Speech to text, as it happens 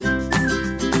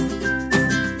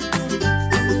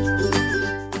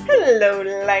Hello,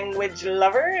 language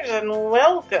lovers, and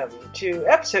welcome to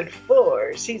episode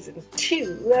 4, season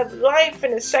 2 of Life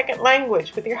in a Second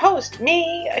Language with your host,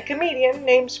 me, a comedian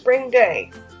named Spring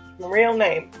Day. My real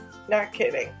name. Not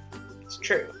kidding. It's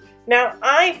true. Now,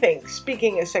 I think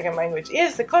speaking a second language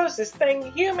is the closest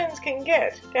thing humans can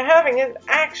get to having an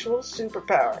actual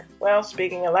superpower. Well,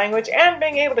 speaking a language and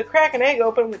being able to crack an egg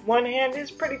open with one hand is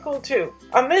pretty cool too.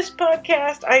 On this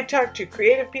podcast, I talk to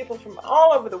creative people from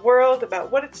all over the world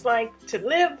about what it's like to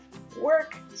live,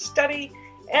 work, study,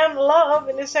 and love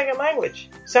in a second language.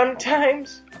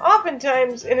 Sometimes,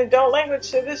 oftentimes in adult language,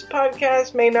 so this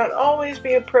podcast may not always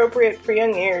be appropriate for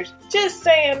young ears. Just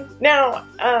saying. Now,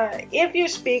 if you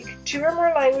speak 2 or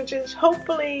more languages,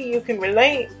 hopefully you can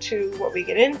relate to what we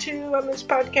get into on this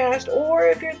podcast, or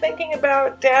if you're thinking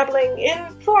about dabbling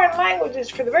in foreign languages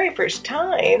for the very first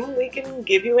time, we can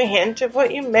give you a hint of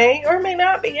what you may or may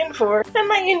not be in for, and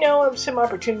let you know of some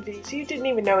opportunities you didn't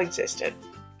even know existed.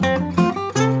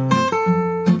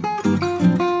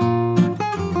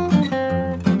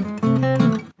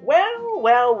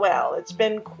 Well, it's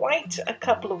been quite a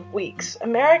couple of weeks.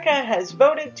 America has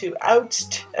voted to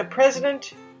oust a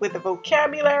president with a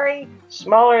vocabulary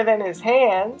smaller than his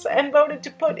hands, and voted to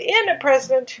put in a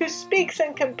president who speaks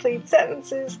in complete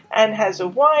sentences and has a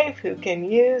wife who can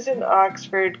use an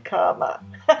Oxford comma.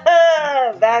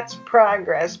 That's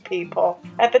progress, people.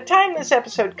 At the time this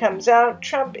episode comes out,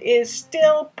 Trump is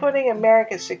still putting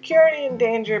America's security in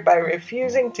danger by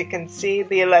refusing to concede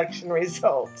the election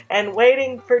results. And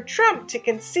waiting for Trump to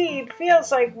concede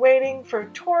feels like waiting for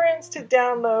torrents to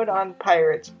download on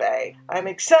Pirates Bay. I'm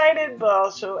excited, but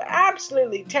also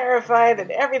absolutely terrified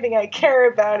that everything I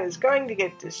care about is going to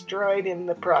get destroyed in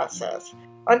the process.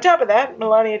 On top of that,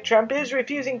 Melania Trump is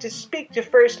refusing to speak to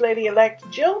First Lady-elect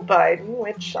Jill Biden,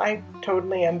 which I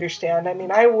totally understand. I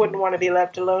mean, I wouldn't want to be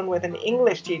left alone with an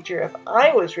English teacher if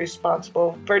I was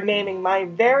responsible for naming my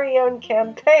very own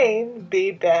campaign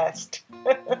Be Best.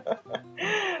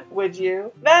 Would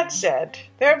you? That said,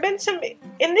 there have been some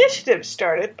initiatives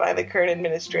started by the current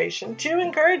administration to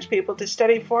encourage people to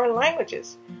study foreign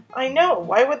languages. I know,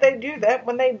 why would they do that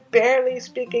when they barely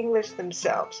speak English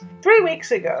themselves? 3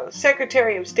 weeks ago,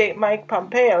 Secretary of State Mike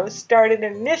Pompeo started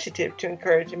an initiative to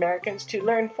encourage Americans to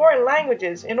learn foreign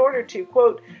languages in order to,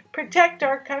 quote, protect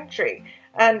our country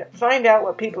and find out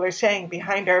what people are saying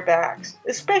behind our backs,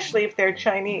 especially if they're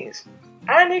Chinese.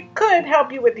 And it could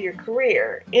help you with your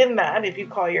career, in that if you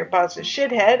call your boss a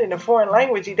shithead in a foreign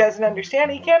language he doesn't understand,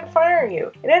 he can't fire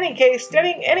you. In any case,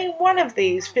 studying any one of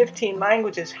these 15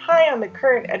 languages high on the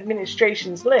current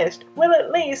administration's list will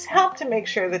at least help to make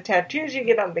sure the tattoos you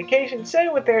get on vacation say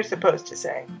what they're supposed to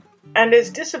say. And as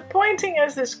disappointing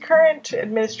as this current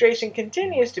administration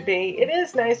continues to be, it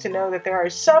is nice to know that there are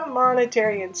some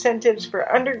monetary incentives for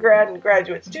undergrad and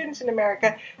graduate students in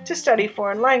America to study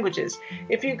foreign languages.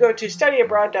 If you go to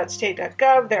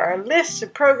studyabroad.state.gov, there are lists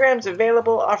of programs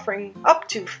available offering up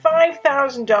to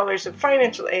 $5,000 of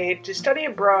financial aid to study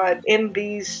abroad in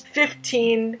these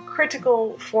 15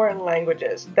 critical foreign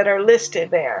languages that are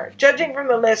listed there. Judging from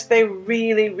the list, they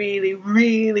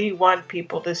really want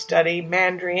people to study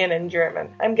Mandarin and German.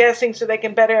 I'm guessing so they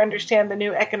can better understand the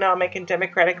new economic and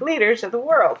democratic leaders of the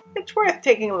world. It's worth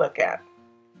taking a look at.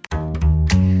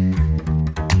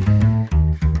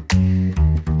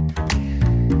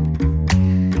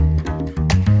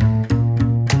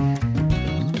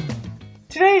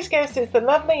 Today's guest is the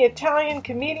lovely Italian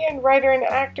comedian, writer, and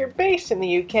actor based in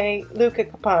the UK, Luca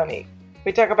Copani.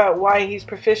 We talk about why he's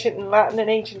proficient in Latin and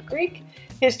ancient Greek,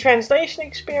 his translation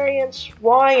experience,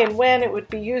 why and when it would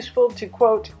be useful to,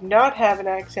 quote, not have an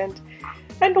accent,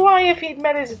 and why if he'd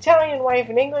met his Italian wife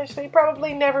in English, they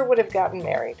probably never would have gotten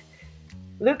married.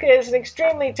 Luca is an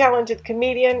extremely talented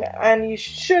comedian, and you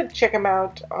should check him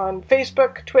out on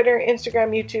Facebook, Twitter,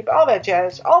 Instagram, YouTube, all that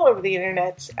jazz, all over the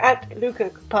internet, at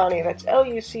Luca Copani. That's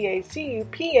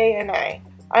Lucacupani.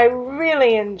 I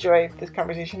really enjoyed this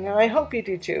conversation, and I hope you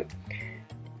do too.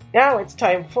 Now it's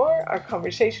time for our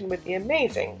conversation with the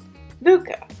amazing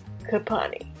Luca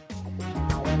Copani.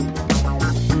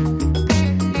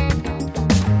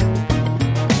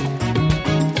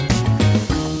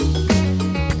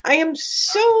 I am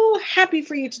so happy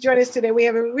for you to join us today. We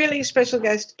have a really special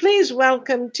guest. Please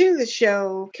welcome to the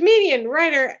show comedian,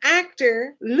 writer,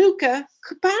 actor, Luca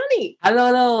Copani.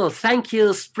 Hello. Thank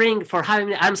you, Spring, for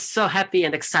having me. I'm so happy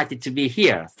and excited to be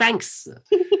here. Thanks.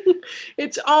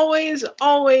 It's always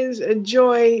a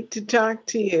joy to talk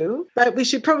to you, but we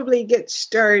should probably get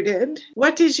started.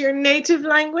 What is your native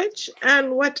language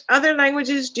and what other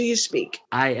languages do you speak?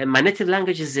 My native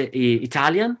language is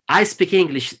Italian. I speak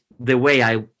English the way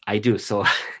I do. So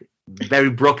very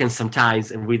broken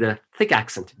sometimes and with a thick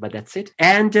accent, but that's it.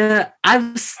 And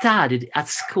I've studied at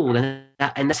school and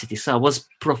at university, so I was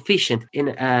proficient in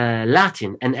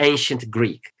Latin and ancient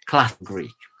Greek, classic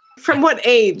Greek. From what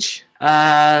age?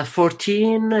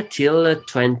 14 till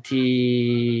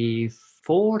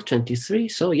 24, 23.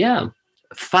 So yeah,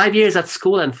 5 years at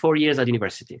school and 4 years at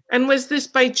university. And was this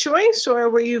by choice or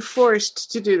were you forced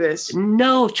to do this?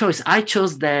 No choice. I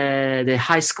chose the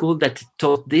high school that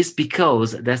taught this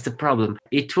because that's the problem.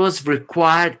 It was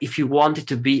required if you wanted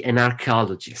to be an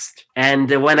archaeologist. And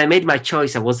when I made my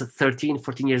choice, I was 13,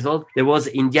 14 years old. There was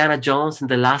Indiana Jones and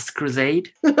the Last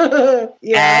Crusade.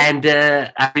 Yeah. And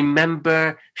I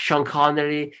remember Sean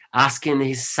Connery asking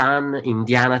his son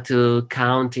Indiana to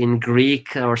count in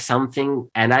Greek or something.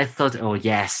 And I thought, oh,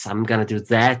 yes, I'm going to do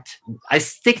that. I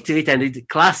stick to it and did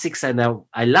classics. And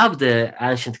I love the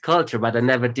ancient culture, but I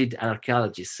never did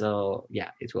archaeology. So,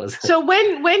 yeah, it was. So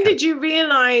when did you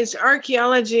realize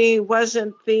archaeology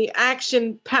wasn't the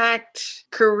action-packed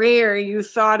career you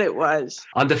thought it was?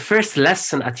 On the first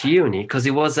lesson at uni, because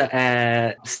it was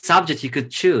a subject you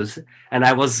could choose, and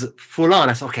I was full on.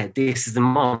 I said, okay, this is the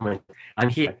moment. I'm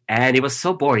here. And it was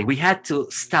so boring. We had to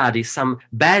study some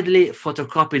badly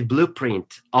photocopied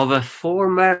blueprint of a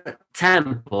former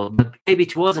temple, but maybe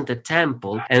it wasn't a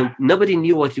temple, and nobody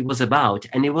knew what it was about.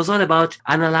 And it was all about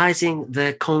analyzing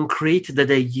the concrete that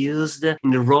they used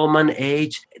in the Roman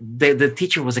age. The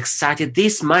teacher was excited.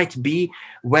 This might be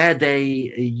where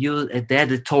they had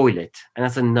the toilet. And I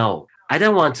said, no, I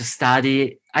don't want to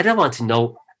study. I don't want to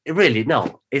know. Really,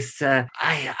 no. It's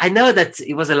I know that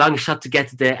it was a long shot to get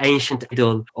the ancient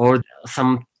idol or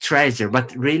some treasure,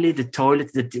 but really the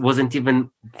toilet that wasn't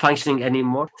even functioning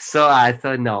anymore. So I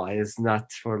thought, no, it's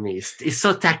not for me. It's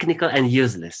so technical and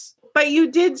useless. But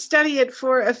you did study it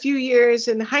for a few years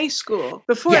in high school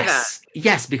before that.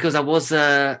 Yes, because I was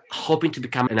hoping to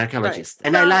become an archaeologist,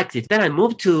 and I liked it. Then I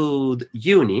moved to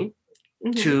uni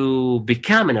to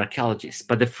become an archaeologist.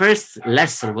 But the first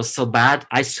lesson was so bad,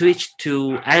 I switched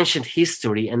to ancient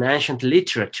history and ancient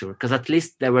literature, because at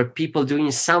least there were people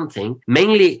doing something,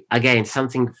 mainly, again,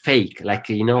 something fake, like,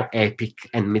 epic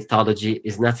and mythology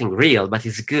is nothing real, but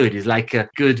it's good. It's like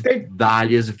good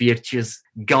values, virtues,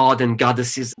 God and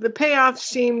goddesses. The payoff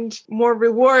seemed more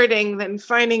rewarding than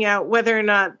finding out whether or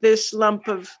not this lump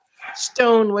of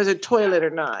stone was a toilet or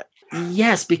not.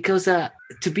 Yes, because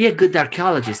to be a good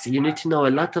archaeologist, you need to know a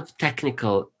lot of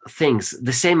technical things,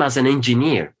 the same as an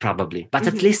engineer, probably. But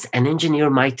at least an engineer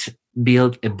might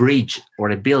build a bridge or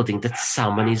a building that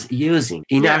someone is using.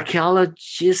 An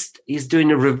archaeologist is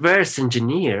doing a reverse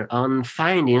engineer on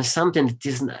finding something that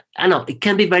is, I know, it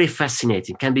can be very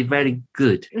fascinating, can be very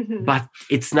good, but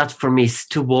it's not for me. It's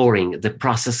too boring, the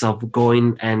process of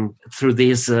going and through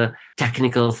these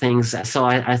technical things. So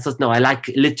I thought, no, I like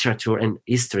literature and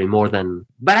history more than,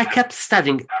 but I kept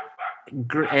studying.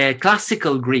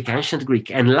 Classical Greek, ancient Greek,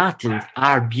 and Latin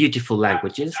are beautiful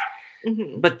languages.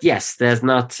 But yes, there's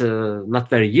not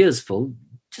very useful,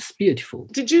 just beautiful.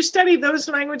 Did you study those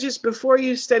languages before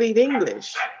you studied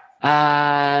English?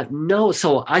 No.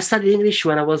 So I studied English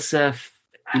when I was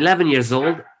 11 years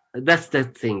old. That's the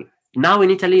thing. Now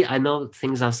in Italy, I know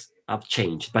things have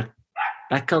changed, but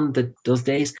back on those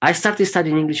days, I started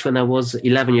studying English when I was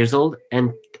 11 years old,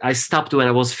 and I stopped when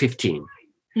I was 15.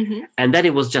 And then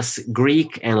it was just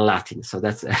Greek and Latin. So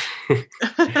that's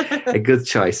a good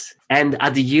choice. And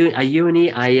at the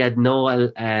uni, I had no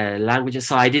languages.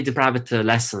 So I did the private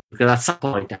lessons, because at some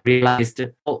point I realized,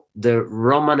 the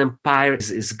Roman Empire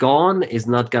is gone, is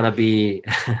not going to be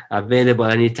available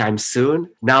anytime soon.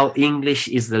 Now English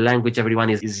is the language everyone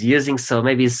is using. So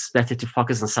maybe it's better to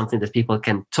focus on something that people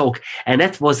can talk. And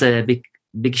that was a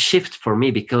big shift for me,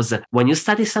 because when you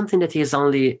study something that is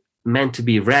only meant to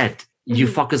be read, you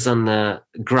focus on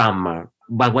grammar.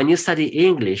 But when you study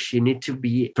English, you need to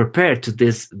be prepared to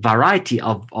this variety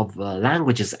of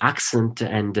languages, accent,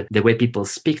 and the way people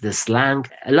speak, the slang.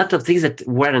 A lot of things that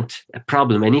weren't a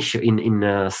problem, an issue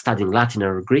in studying Latin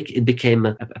or Greek, it became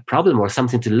a problem or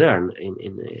something to learn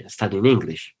in studying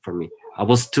English for me. I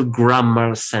was too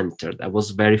grammar-centered. I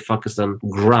was very focused on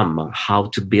grammar, how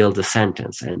to build a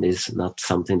sentence, and it's not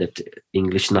something that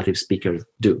English native speakers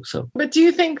do. So, but do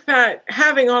you think that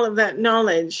having all of that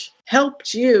knowledge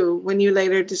helped you when you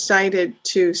later decided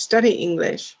to study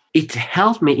English? It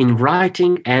helped me in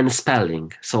writing and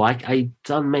spelling. So I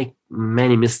don't make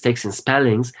many mistakes in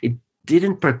spellings. It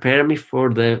didn't prepare me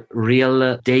for the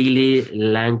real daily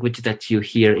language that you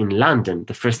hear in London.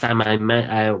 The first time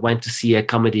I went to see a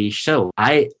comedy show,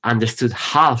 I understood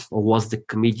half of what the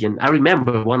comedian. I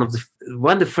remember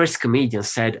when the first comedian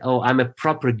said, "Oh, I'm a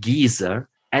proper geezer."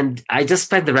 And I just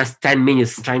spent the rest 10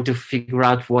 minutes trying to figure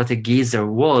out what a geezer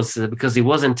was, because it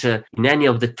wasn't in any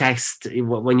of the text.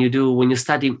 When you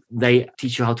study, they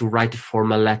teach you how to write a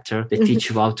formal letter. They teach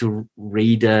you how to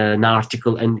read an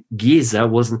article, and geezer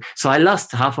wasn't. So I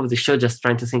lost half of the show just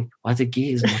trying to think what a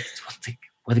geezer,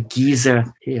 what a geezer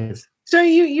is. So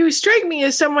you strike me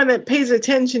as someone that pays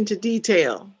attention to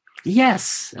detail.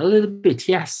 Yes, a little bit,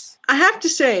 yes. I have to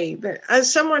say that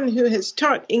as someone who has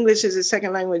taught English as a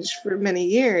second language for many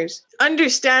years,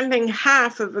 understanding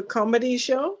half of a comedy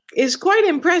show is quite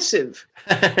impressive,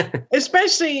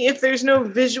 especially if there's no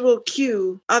visual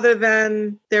cue other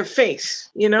than their face,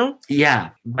 you know? Yeah,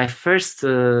 the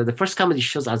first comedy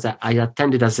shows I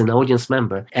attended as an audience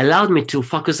member allowed me to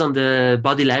focus on the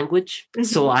body language.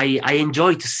 So I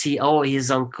enjoy to see, he's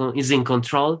in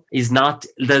control. He's not.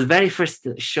 The very first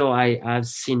show I've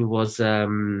seen was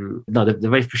the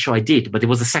very first show I did, but it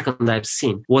was the second I've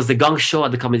seen, was the Gong Show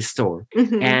at the Comedy Store.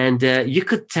 And you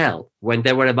could tell when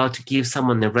they were about to give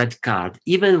someone a red card,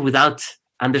 even without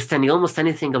understanding almost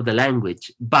anything of the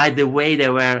language, by the way they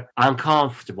were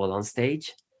uncomfortable on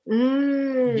stage.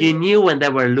 You knew when they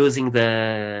were losing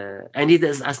and it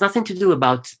has nothing to do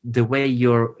about the way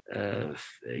your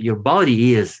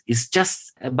body is. It's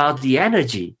just about the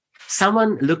energy.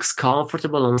 Someone looks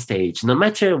comfortable on stage, no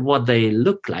matter what they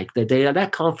look like, that they are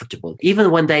that comfortable.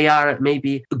 Even when they are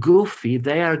maybe goofy,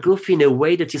 they are goofy in a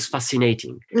way that is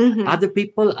fascinating. Other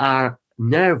people are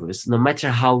nervous, no matter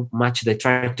how much they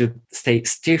try to stay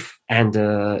stiff and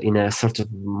in a sort of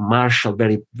martial,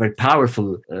 very, very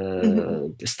powerful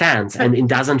stance, and it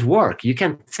doesn't work. You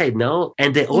can say no,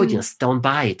 and the audience don't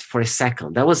buy it for a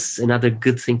second. That was another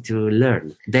good thing to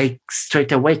learn. They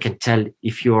straight away can tell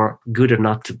if you're good or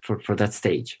not for that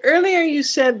stage. Earlier, you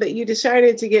said that you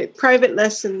decided to get private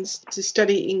lessons to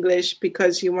study English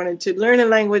because you wanted to learn a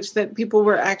language that people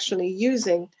were actually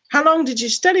using. How long did you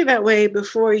study that way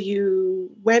before you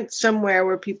went somewhere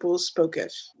where people spoke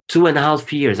it?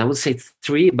 2.5 years. I would say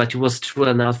 3, but it was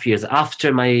 2.5 years.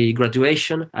 After my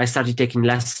graduation, I started taking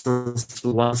lessons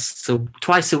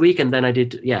twice a week, and then I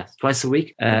did, twice a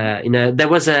week.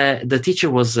 The teacher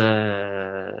was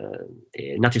a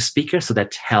native speaker, so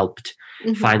that helped.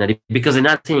 Finally, because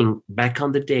another thing, back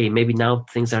on the day, maybe now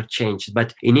things are changed,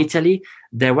 but in Italy,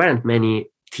 there weren't many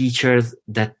teachers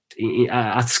that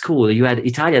at school, you had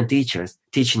Italian teachers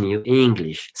teaching you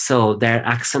English. So their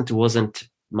accent wasn't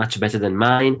much better than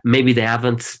mine. Maybe they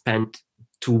haven't spent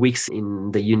 2 weeks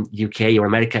in the UK or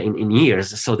America in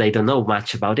years, so they don't know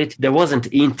much about it. There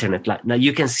wasn't internet. Like now,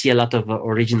 you can see a lot of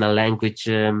original language.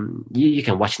 You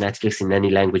can watch Netflix in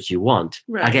any language you want.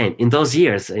 Right. Again, in those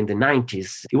years, in the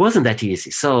 90s, it wasn't that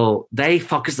easy. So they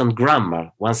focused on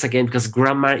grammar once again, because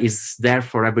grammar is there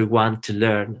for everyone to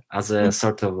learn as a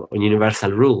sort of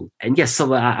universal rule. And yes,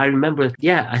 so I remember,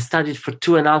 I studied for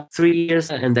 2.5, 3 years,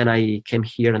 and then I came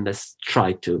here and just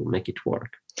tried to make it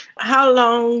work. How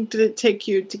long did it take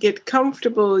you to get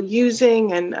comfortable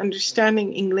using and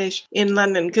understanding English in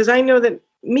London? Because I know that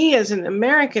me as an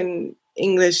American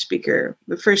English speaker,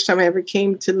 the first time I ever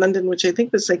came to London, which I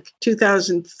think was like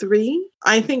 2003,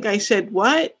 I think I said,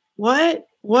 what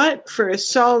for a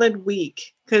solid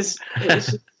week, because it was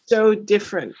just so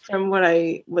different from what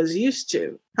I was used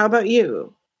to. How about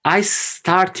you? I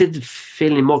started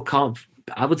feeling more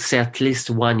I would say at least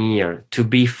 1 year to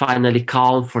be finally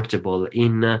comfortable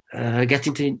in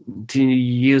getting to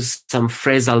use some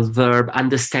phrasal verb,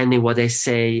 understanding what they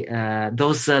say,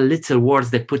 those little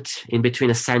words they put in between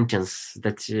a sentence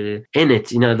that in it,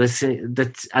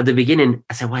 that at the beginning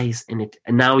I said, why is in it?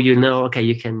 And now okay,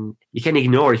 you can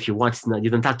ignore if you want to. You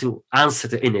don't have to answer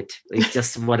to in it. It's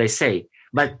just what I say.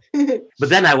 But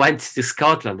then I went to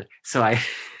Scotland, so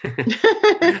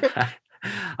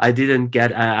I didn't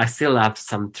get. I still have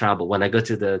some trouble when I go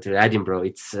to Edinburgh.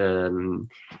 It's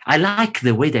I like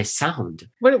the way they sound.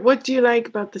 What do you like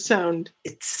about the sound?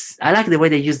 I like the way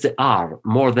they use the R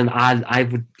more than I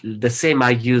would. The same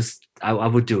I used. I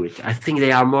would do it. I think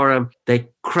they are more. They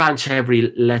crunch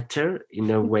every letter in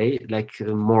a way, like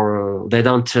more. They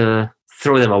don't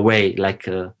throw them away like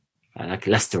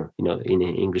Leicester, in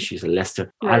English is a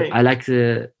Leicester. Right. I like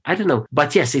I don't know,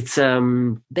 but yes, it's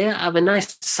they have a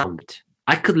nice sound.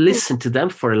 I could listen to them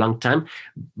for a long time,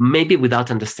 maybe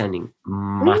without understanding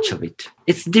much of it.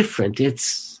 It's different.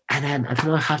 And then I don't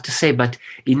know how to say, but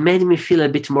it made me feel a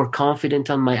bit more confident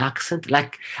on my accent.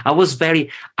 Like I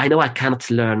know I cannot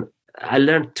learn. I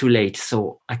learned too late,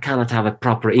 so I cannot have a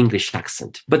proper English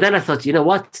accent. But then I thought, you know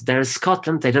what? There's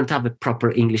Scotland. They don't have a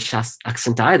proper English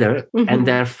accent either, and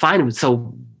they're fine.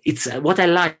 So it's what I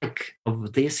like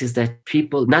of this is that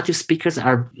people, native speakers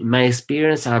are, in my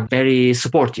experience, are very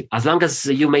supportive. As long as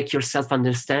you make yourself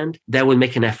understand, they will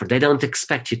make an effort. They don't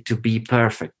expect you to be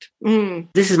perfect.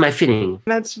 This is my feeling.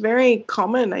 That's very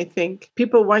common, I think.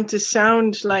 People want to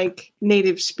sound like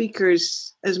native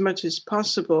speakers as much as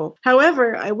possible.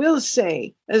 However, I will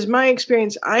say, as my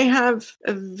experience, I have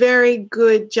a very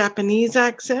good Japanese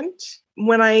accent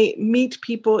when I meet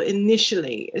people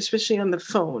initially, especially on the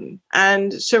phone.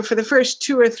 And so for the first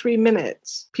 2 or 3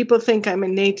 minutes, people think I'm a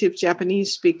native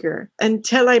Japanese speaker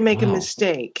until I make a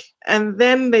mistake. And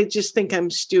then they just think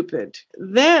I'm stupid.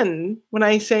 Then when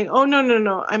I say, oh,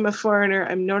 no, I'm a foreigner,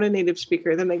 I'm not a native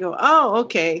speaker, then they go, oh,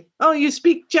 okay. Oh, you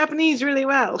speak Japanese really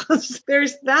well.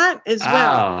 There's that as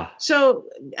well. So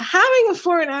having a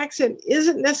foreign accent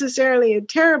isn't necessarily a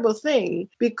terrible thing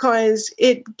because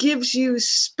it gives you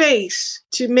space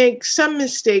to make some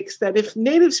mistakes that if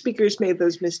native speakers made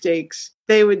those mistakes,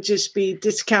 they would just be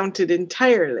discounted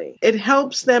entirely. It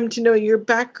helps them to know your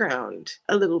background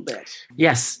a little bit.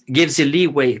 Yes, gives you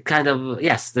leeway, kind of,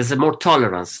 yes, there's a more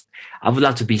tolerance. I would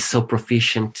love to be so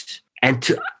proficient and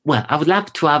I would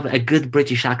love to have a good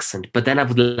British accent, but then I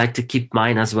would like to keep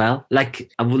mine as well. Like,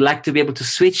 I would like to be able to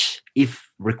switch if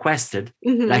requested.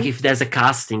 Like if there's a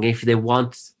casting, if they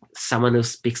want someone who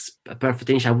speaks perfect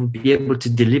English, I would be able to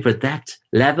deliver that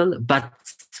level, but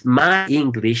my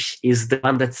English is the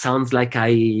one that sounds like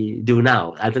I do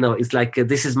now. I don't know. It's like,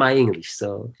 this is my English.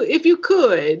 So if you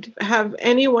could have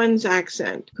anyone's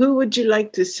accent, who would you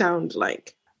like to sound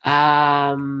like?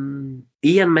 Ian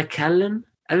McKellen.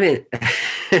 I mean,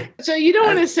 so you don't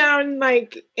want to sound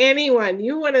like anyone.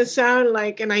 You want to sound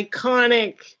like an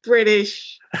iconic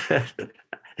British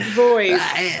voice.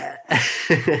 Yes.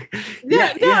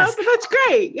 But that's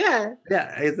great. Yeah.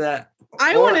 Yeah.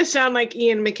 I want to sound like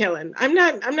Ian McKellen. I'm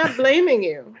not blaming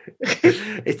you.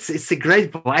 It's a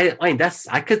great voice. I mean,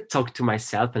 I could talk to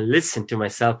myself and listen to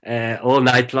myself all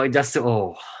night long.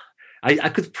 I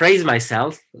could praise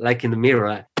myself like in the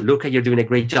mirror. Luca, you're doing a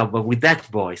great job, but with that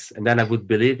voice, and then I would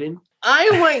believe him. I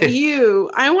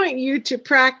want you to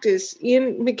practice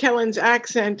Ian McKellen's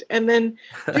accent and then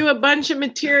do a bunch of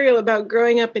material about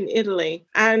growing up in Italy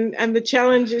and the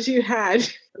challenges you had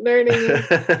learning.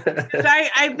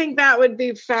 I think that would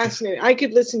be fascinating. I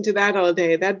could listen to that all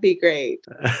day. That'd be great.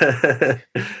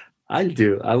 I'll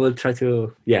do. I will try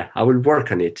to. Yeah, I will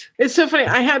work on it. It's so funny.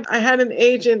 I had an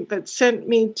agent that sent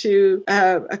me to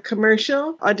a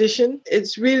commercial audition.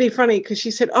 It's really funny because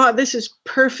she said, "Oh, this is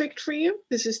perfect for you.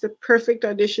 This is the perfect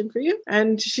audition for you."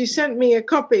 And she sent me a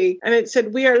copy, and it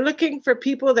said, "We are looking for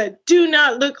people that do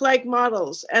not look like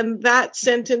models." And that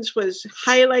sentence was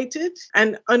highlighted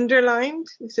and underlined.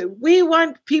 It said, "We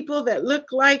want people that look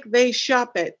like they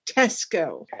shop at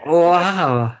Tesco."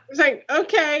 Wow. It's like,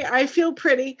 okay, I feel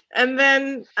pretty. And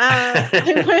then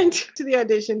I went to the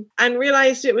audition and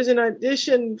realized it was an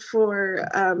audition for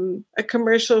a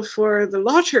commercial for the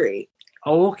lottery.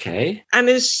 Oh, okay. And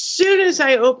as soon as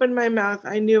I opened my mouth,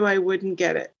 I knew I wouldn't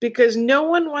get it because no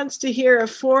one wants to hear a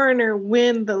foreigner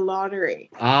win the lottery.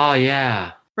 Oh,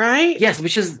 yeah. Right? Yes,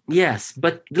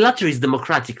 but the lottery is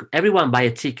democratic. Everyone buy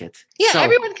a ticket. Yeah,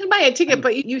 everyone can buy a ticket,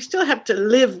 but you still have to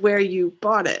live where you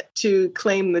bought it to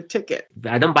claim the ticket.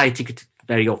 I don't buy a ticket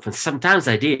very often. Sometimes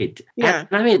I did. Yeah.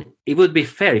 And, I mean, it would be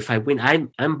fair if I win.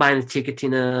 I'm buying a ticket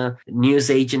in a news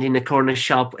agent in a corner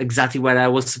shop, exactly what I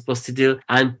was supposed to do.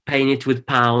 I'm paying it with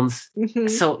pounds.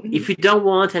 So if you don't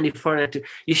want any foreigner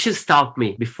you should stop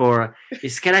me before.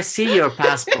 Can I see your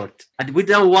passport? We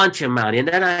don't want your money. And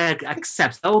then I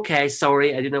accept. Okay,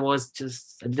 sorry. I didn't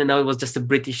know it was just a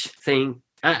British thing.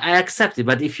 I accept it,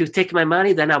 but if you take my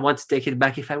money, then I want to take it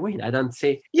back if I win. I don't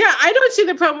see. Yeah, I don't see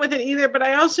the problem with it either, but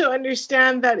I also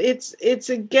understand that it's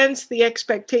against the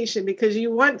expectation because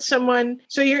you want someone.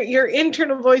 So your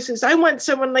internal voice is, I want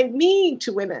someone like me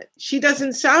to win it. She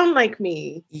doesn't sound like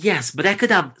me. Yes, but I could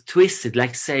have twisted,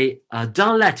 like say,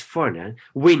 don't let foreigner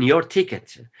win your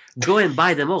ticket. Go and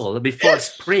buy them all before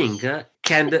spring.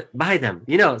 Can buy them,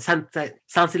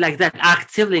 something like that.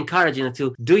 Actively encouraging you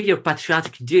to do your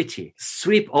patriotic duty,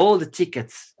 sweep all the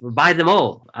tickets, buy them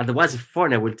all. Otherwise, a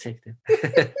foreigner will take them.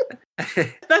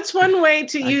 That's one way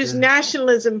to use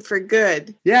nationalism for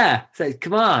good. Yeah, so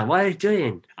come on, what are you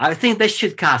doing? I think they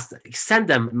should send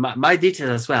them my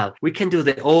details as well. We can do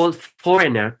the old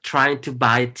foreigner trying to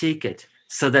buy a ticket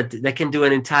so that they can do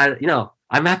an entire.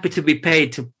 I'm happy to be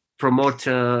paid to promote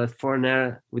a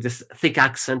foreigner with this thick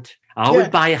accent. I will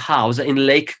buy a house in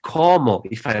Lake Como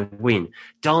if I win.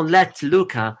 Don't let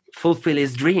Luca fulfill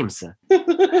his dreams.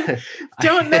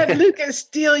 Don't let Luca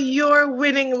steal your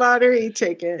winning lottery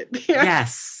ticket.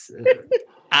 Yes.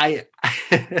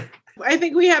 I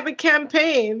think we have a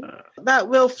campaign that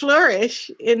will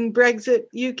flourish in Brexit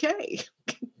UK.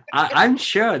 I'm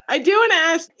sure. I do want to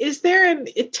ask, is there an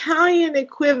Italian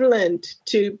equivalent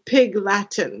to Pig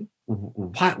Latin?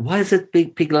 Why is it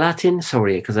Pig Latin?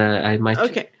 Sorry, because I might...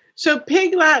 Okay, so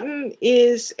Pig Latin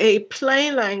is a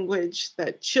play language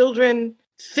that children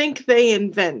think they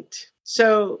invent.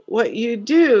 So what you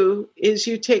do is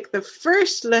you take the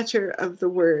first letter of the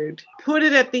word, put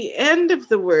it at the end of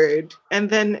the word, and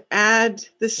then add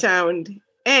the sound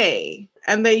A.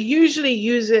 And they usually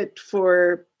use it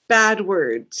for bad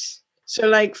words. So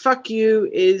like fuck you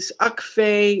is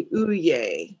akfe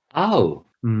uye. Oh,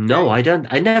 no, Right.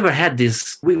 I never had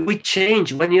this. We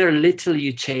change when you're little,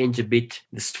 you change a bit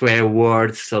the swear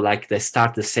words. So like they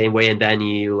start the same way and then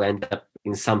you end up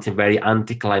in something very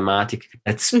anticlimactic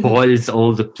that spoils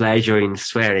all the pleasure in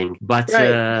swearing. But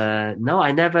Right. no,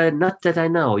 I never, not that I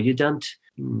know. You don't,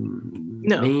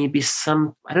 No. maybe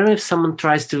I don't know if someone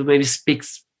tries to maybe speak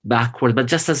backward, but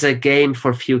just as a game for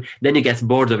a few, then you get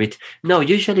bored of it. No,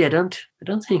 usually I don't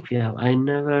think we have. I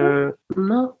never,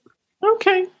 no.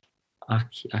 Okay.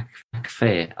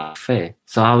 Akfe.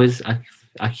 So how is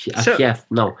Akiev?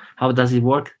 No. How does it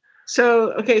work?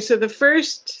 So, okay, so the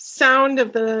first sound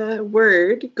of the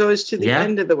word goes to the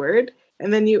end of the word,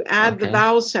 and then you add the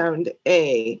vowel sound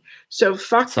A. So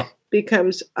fuck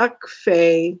becomes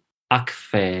akfe.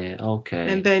 Akfe,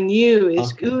 okay. And then you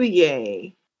is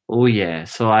uye. Uye.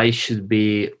 So I should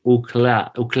be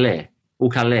ukle.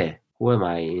 Who am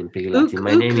I in Pig Latin?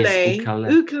 My name is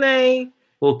Ukale.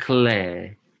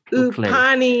 Ukle.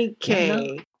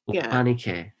 Upanike.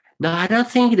 Upanike. No, I don't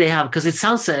think they have, because it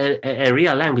sounds a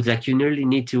real language. Like you really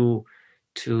need to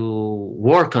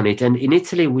work on it. And in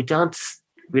Italy, we're not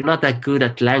that good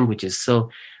at languages,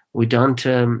 so we don't.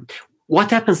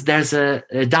 What happens? There's a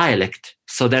dialect,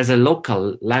 so there's a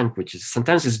local language.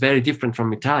 Sometimes it's very different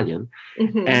from Italian,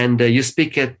 and you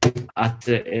speak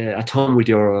at home with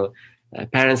your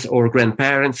parents or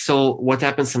grandparents. So what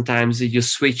happens? Sometimes you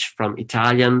switch from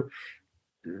Italian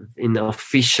in an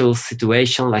official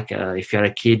situation, like if you're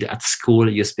a kid at school,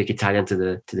 you speak Italian to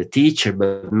the teacher,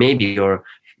 but maybe your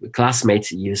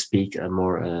classmates, you speak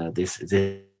more this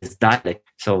dialect.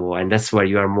 So, and that's where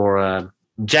you are more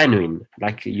genuine,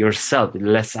 like yourself,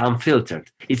 less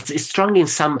unfiltered. It's strong in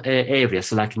some areas.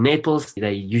 So like Naples,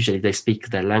 they speak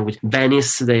their language.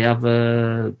 Venice, they have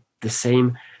the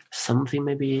same something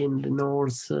maybe in the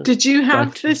north. Did you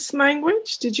have this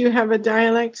language? Did you have a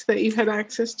dialect that you had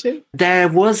access to?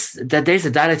 There's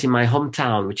a dialect in my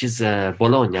hometown, which is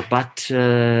Bologna, but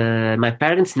my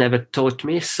parents never taught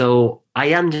me, so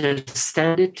I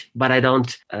understand it, but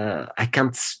I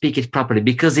can't speak it properly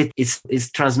because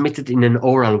it's transmitted in an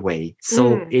oral way.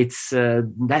 So it's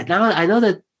that now I know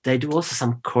that they do also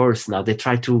some course now. They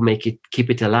try to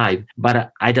keep it alive,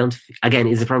 but I don't. Again,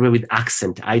 it's a problem with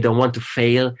accent. I don't want to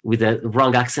fail with a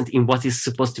wrong accent in what is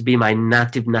supposed to be my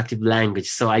native language.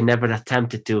 So I never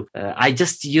attempted to. I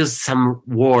just use some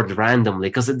word randomly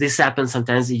because this happens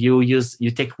sometimes.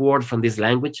 You take word from this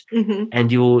language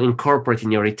and you incorporate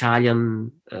in your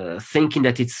Italian, thinking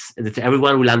that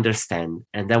everyone will understand.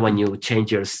 And then when you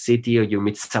change your city or you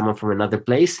meet someone from another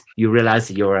place, you realize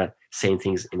you're saying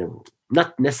things in a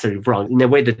not necessarily wrong, in a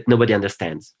way that nobody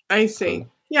understands. I see.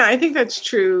 Yeah, I think that's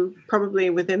true probably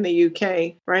within the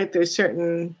UK, right? There's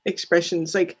certain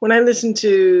expressions. Like when I listen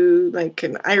to like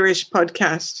an Irish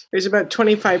podcast, there's about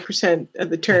 25% of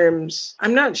the terms.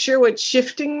 I'm not sure what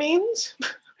shifting means.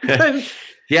 But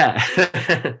yeah.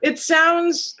 It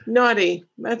sounds naughty.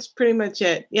 That's pretty much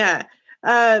it. Yeah.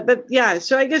 But yeah,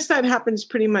 so I guess that happens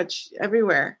pretty much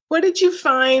everywhere. What did you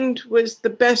find was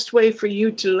the best way for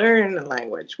you to learn a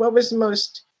language? What was the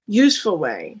most useful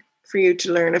way for you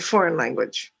to learn a foreign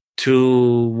language?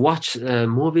 To watch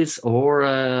movies or,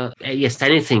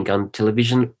 anything on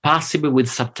television, possibly with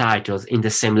subtitles in the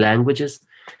same languages.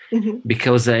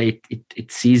 Because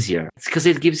it's easier. It's because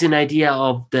it gives you an idea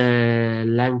of the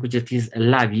language that is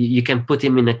alive. You can put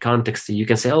him in a context. You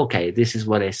can say, okay, this is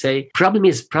what I say. Problem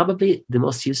is probably the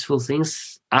most useful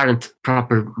things aren't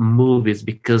proper movies,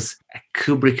 because a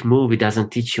Kubrick movie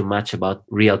doesn't teach you much about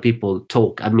real people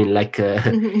talk. I mean, like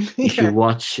if you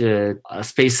watch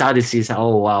Space Odyssey,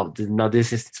 oh wow, no,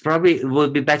 it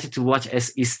would be better to watch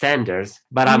as EastEnders,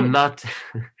 but I'm not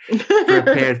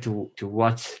prepared to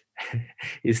watch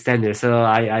EastEnders, so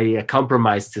I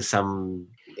compromised to some.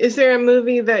 Is there a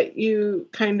movie that you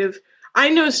I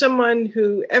know someone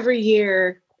who every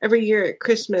year at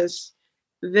Christmas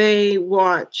they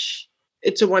watch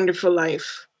It's a Wonderful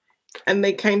Life, and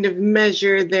they kind of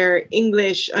measure their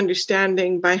English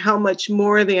understanding by how much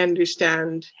more they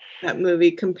understand that movie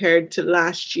compared to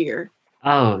last year.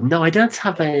 Oh no, I don't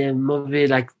have a movie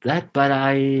like that, but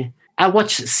I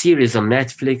watch series on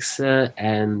Netflix,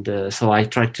 and so I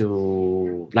try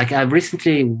to like. I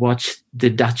recently watched The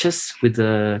Duchess with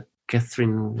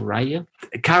Catherine Ryan.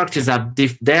 Characters are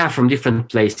they are from different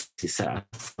places, some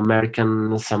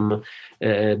American, some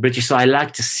British. So I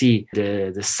like to see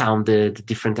the sound, the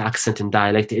different accent and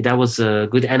dialect. That was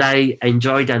good, and I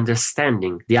enjoyed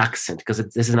understanding the accent, because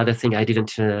this is another thing I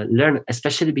didn't learn,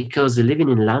 especially because living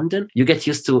in London, you get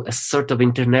used to a sort of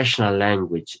international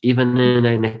language. Even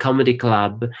in a comedy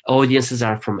club, audiences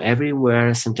are from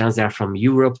everywhere. Sometimes they are from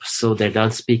Europe, so they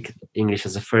don't speak English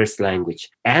as a first language,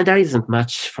 and there isn't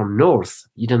much from North.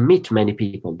 You don't meet many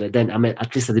people. But then, I mean,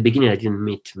 at least at the beginning, I didn't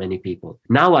meet many people.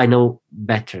 Now I know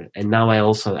better, and now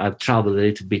I've traveled a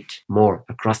little bit more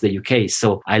across the UK.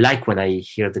 So I like when I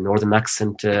hear the northern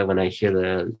accent, when I hear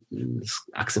the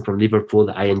accent from Liverpool,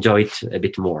 I enjoy it a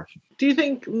bit more. Do you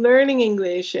think learning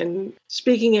English and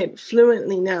speaking it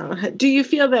fluently now, do you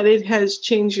feel that it has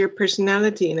changed your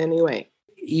personality in any way?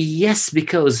 Yes,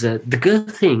 because the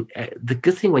good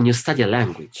thing when you study a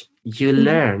language, you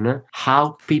learn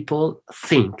how people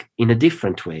think in a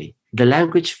different way. The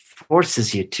language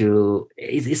forces you to.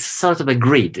 It's sort of a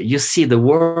grid. You see the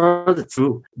world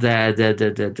through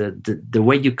the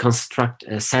way you construct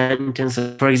a sentence.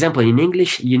 For example, in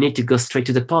English, you need to go straight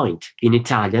to the point. In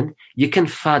Italian, you can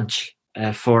fudge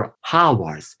for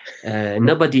hours.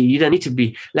 You don't need to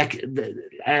be like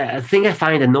a thing I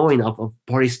find annoying of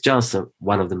Boris Johnson.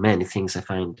 One of the many things I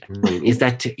find annoying is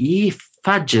that he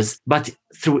fudges, but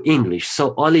through English. So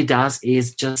all he does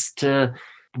is just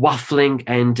waffling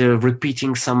and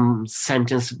repeating some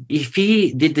sentence. If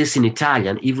he did this in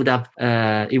Italian, it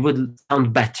would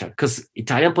sound better, because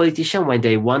Italian politicians, when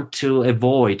they want to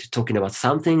avoid talking about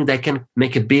something, they can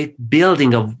make a big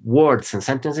building of words and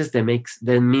sentences that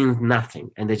mean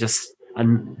nothing, and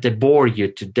they bore you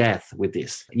to death with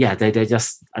this. Yeah, they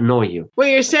just annoy you. What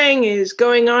you're saying is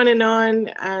going on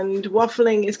and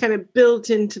waffling is kind of built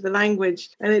into the language,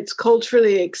 and it's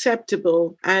culturally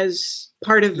acceptable as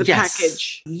part of the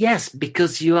package. Yes,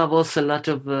 because you have also a lot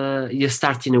of you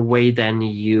start in a way, then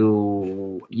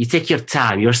you take your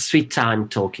time, your sweet time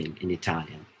talking in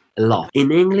Italian a lot.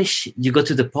 In English, you go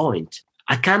to the point.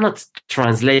 I cannot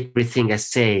translate everything I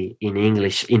say in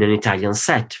English in an Italian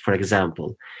set, for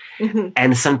example. Mm-hmm.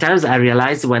 And sometimes I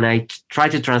realize when I try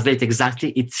to translate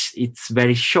exactly, it's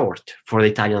very short for the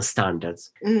Italian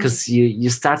standards, because you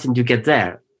start and you get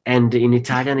there. And in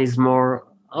Italian is more,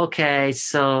 okay,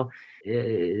 so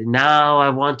now I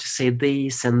want to say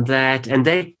this and that, and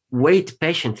they wait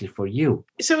patiently for you.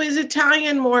 So is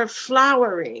Italian more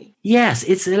flowery? Yes,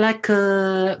 it's like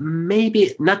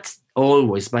maybe not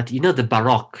always, but the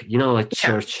Baroque, a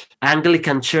church,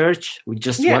 Anglican church with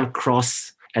just one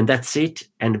cross, and that's it,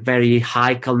 and very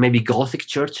high, maybe Gothic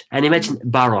church. And imagine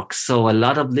Baroque, so a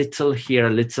lot of little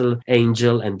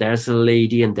angel, and there's a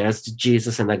lady, and there's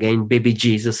Jesus, and again baby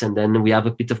Jesus, and then we have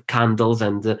a bit of candles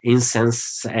and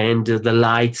incense, and the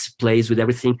lights plays with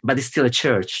everything, but it's still a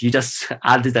church. You just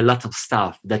added a lot of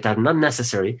stuff that are not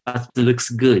necessary, but looks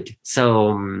good. So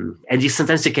and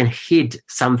sometimes you can hide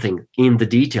something in the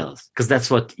details, because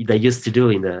that's what they used to do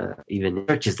even in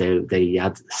churches. They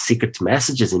had secret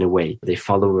messages in a way. They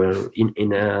follow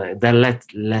they're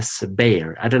less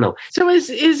bare. I don't know. So is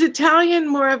Italian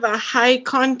more of a high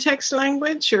context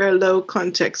language or a low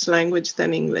context language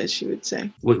than English, you would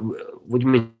say? What do you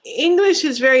mean? English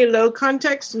is very low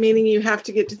context, meaning you have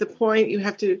to get to the point.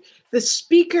 The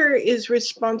speaker is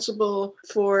responsible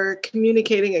for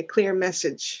communicating a clear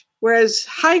message, whereas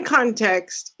high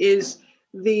context is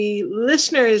the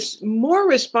listener is more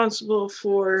responsible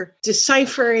for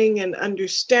deciphering and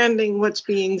understanding what's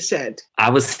being said. I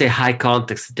would say high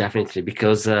context, definitely,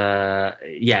 because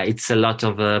it's a lot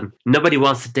of nobody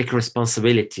wants to take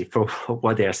responsibility for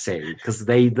what they are saying, because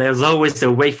there's always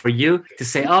a way for you to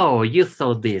say, oh, you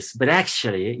thought this, but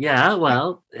actually,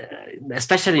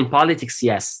 especially in politics,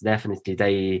 yes,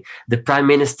 definitely. The prime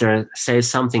minister says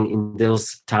something in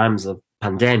those times of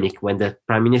pandemic, when the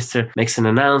prime minister makes an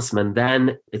announcement,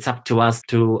 then it's up to us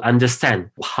to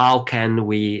understand how can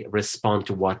we respond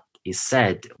to what is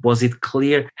said. Was it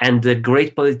clear? And the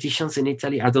great politicians in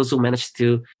Italy are those who manage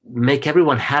to make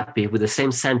everyone happy with the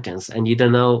same sentence, and you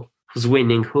don't know who's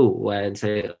winning who, and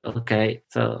say, okay,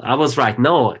 so I was right.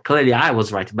 No, clearly I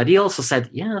was right. But he also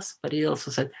said, yes,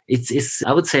 it's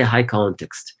I would say high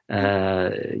context.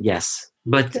 Yes.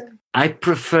 But I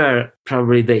prefer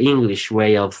probably the English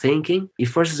way of thinking. It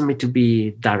forces me to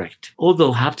be direct.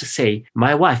 Although I have to say,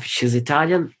 my wife, she's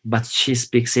Italian, but she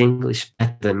speaks English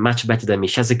much better than me.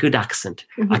 She has a good accent.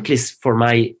 Mm-hmm. At least for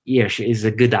my ear, she is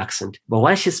a good accent. But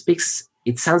when she speaks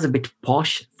it sounds a bit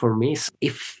posh for me. So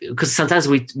because sometimes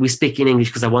we speak in English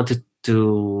because I wanted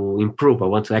to improve, I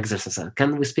want to exercise.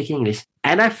 Can we speak English?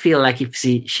 And I feel like if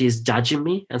she's judging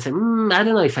me and saying, I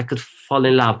don't know if I could fall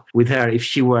in love with her if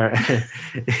she were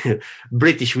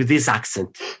British with this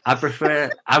accent.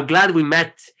 I'm glad we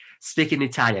met speaking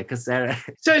Italian because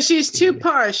so she's too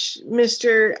posh,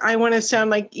 Mr. I want to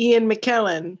sound like Ian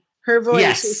McKellen. Her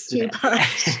voice is too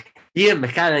posh. Ian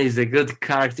McKellen is a good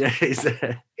character.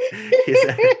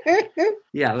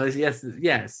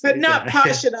 Yes. But not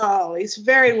posh at all. He's a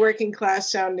very working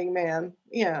class sounding man.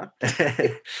 Yeah.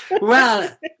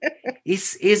 Well,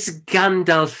 is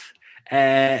Gandalf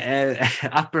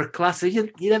upper class? So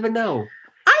you never know.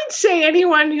 I'd say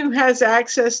anyone who has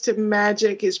access to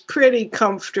magic is pretty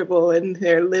comfortable in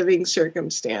their living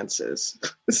circumstances.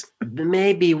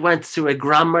 Maybe went to a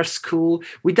grammar school.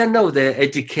 We don't know the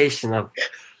education of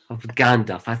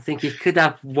Gandalf. I think he could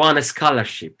have won a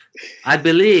scholarship. I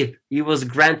believe he was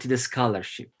granted a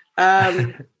scholarship.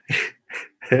 And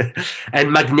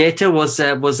Magneto was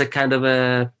a kind of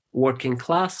a working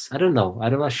class. I don't know.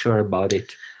 I'm not sure about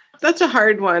it. That's a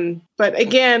hard one. But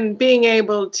again, being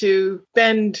able to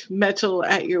bend metal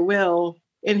at your will,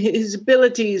 and his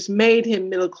abilities made him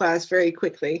middle class very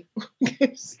quickly.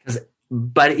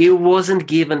 But he wasn't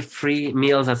given free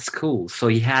meals at school, so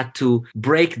he had to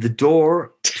break the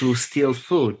door to steal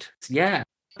food. Yeah.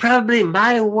 Probably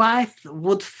my wife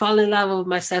would fall in love with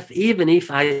myself even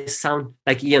if I sound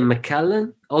like Ian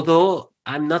McKellen, although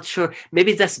I'm not sure.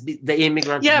 Maybe that's the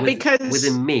immigrant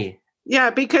within me.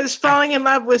 Yeah, because falling in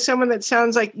love with someone that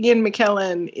sounds like Ian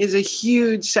McKellen is a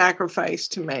huge sacrifice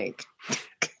to make.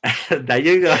 There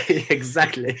you go.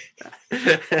 Exactly. I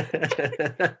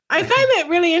find that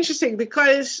really interesting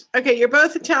because, okay, you're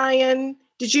both Italian.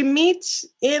 Did you meet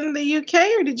in the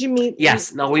UK or did you meet?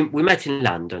 Yes, we met in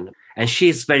London. And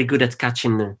she's very good at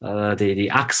catching the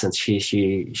accent.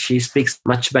 She speaks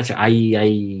much better.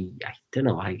 I don't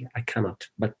know. I cannot,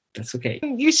 but that's okay.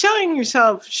 You're selling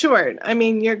yourself short. I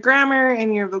mean, your grammar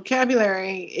and your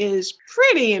vocabulary is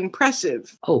pretty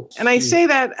impressive. Oh, and I say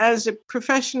that as a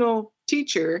professional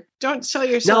teacher. Don't sell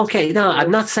yourself. No, okay, no,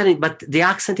 I'm not selling. But the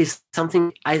accent is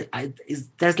something.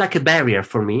 There's like a barrier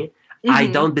for me. Mm-hmm. I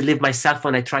don't believe myself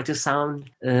when I try to sound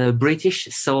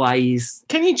British. So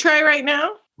Can you try right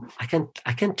now? I can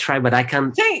try, but I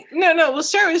can't. Say no. We'll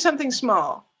start with something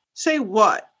small. Say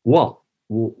what? What?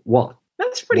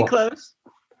 That's pretty close.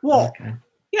 What? Okay.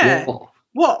 Yeah.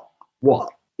 What?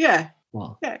 Yeah.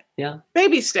 What? Yeah.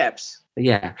 Baby steps.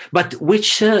 Yeah, but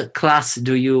which class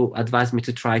do you advise me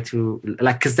to try to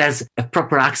because there's a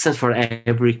proper accent for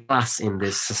every class in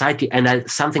this society, and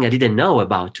something I didn't know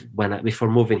about before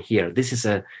moving here. This is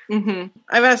a. Mm-hmm.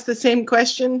 I've asked the same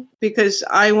question because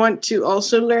I want to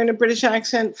also learn a British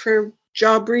accent for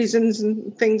job reasons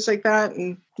and things like that,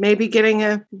 and maybe getting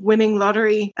a winning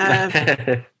lottery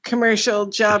commercial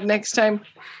job next time.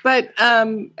 But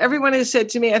everyone has said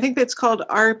to me, I think that's called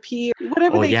RP,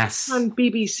 whatever on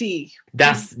BBC.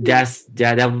 That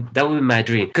would be my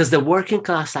dream, because the working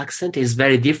class accent is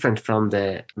very different from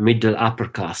the middle upper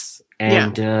class,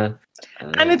 and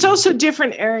it's also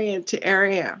different area to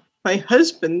area. My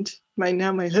husband,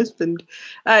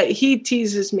 he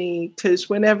teases me because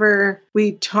whenever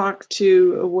we talk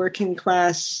to a working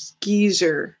class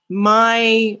geezer,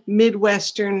 my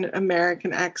Midwestern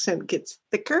American accent gets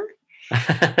thicker.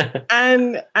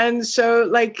 and so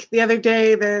like the other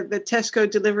day the Tesco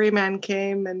delivery man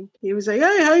came and he was like,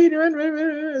 "Hey, how you doing?" I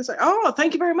was like, "Oh,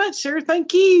 thank you very much, sir.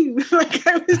 Thank you." Like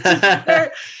I was just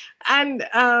there. And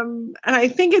I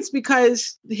think it's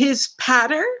because his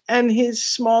patter and his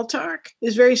small talk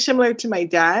is very similar to my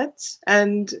dad's.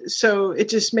 And so it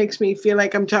just makes me feel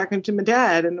like I'm talking to my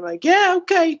dad. And I'm like, yeah,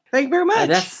 okay. Thank you very much.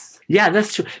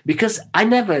 That's true. Because I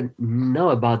didn't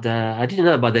know about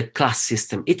the class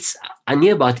system. I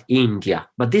knew about India,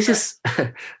 but this is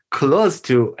close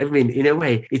to, I mean, in a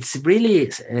way, it's really,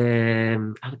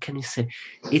 how can you say,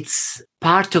 it's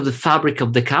part of the fabric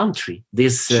of the country,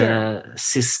 this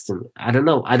system. I don't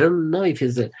know if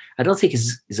I don't think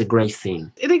it's a great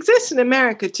thing. It exists in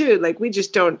America too. Like we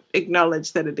just don't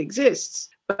acknowledge that it exists.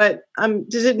 But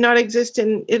does it not exist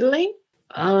in Italy?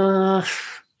 Well,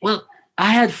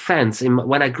 I had friends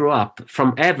when I grew up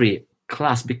from every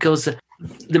class, because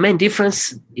the main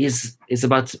difference is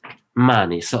about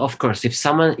money. So of course, if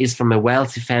someone is from a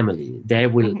wealthy family, they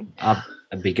will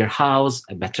a bigger house,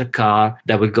 a better car,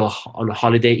 that we go on a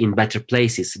holiday in better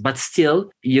places. But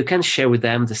still, you can share with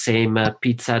them the same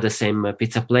pizza, the same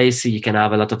pizza place. You can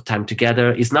have a lot of time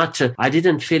together. It's not, I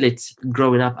didn't feel it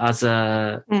growing up as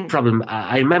a problem.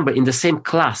 I remember in the same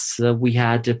class, we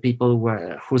had people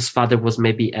whose father was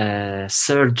maybe a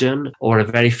surgeon or a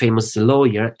very famous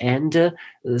lawyer, and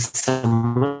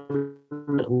someone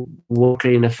worked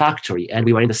in a factory, and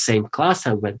we were in the same class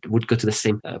and would go to the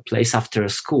same place after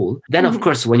school. Then, of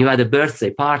course, when you had a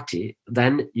birthday party,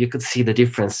 then you could see the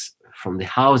difference from the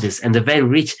houses and the very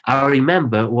rich. I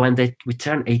remember when we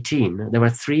turned 18, there were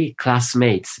 3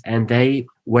 classmates, and they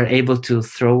were able to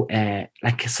throw a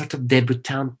sort of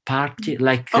debutante party.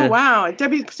 Wow, a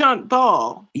debutante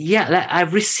ball. Yeah,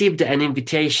 I've received an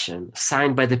invitation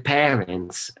signed by the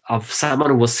parents of someone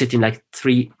who was sitting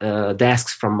 3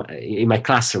 desks in my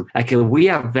classroom. We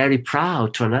are very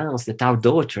proud to announce that our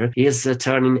daughter is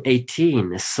turning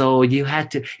 18. So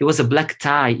it was a black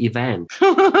tie event.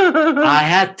 I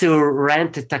had to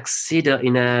rent a tuxedo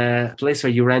in a place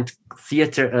where you rent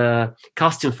theater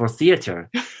costume for theater.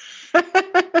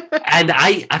 And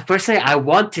I personally, I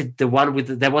wanted the one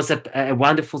there was a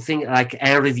wonderful thing like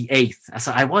Henry VIII.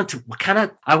 So I want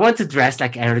to dress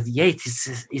like Henry VIII.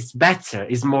 It's better.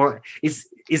 It's more.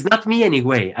 It's not me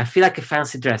anyway. I feel like a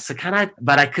fancy dress. So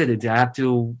but I couldn't. I had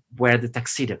to wear the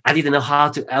tuxedo. I didn't know how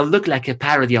to. I looked like a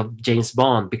parody of James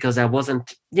Bond because I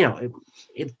wasn't.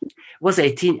 It was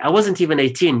 18. I wasn't even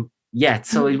 18 yet.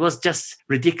 So it was just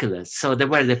ridiculous. So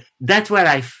that's where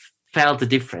I felt the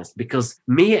difference, because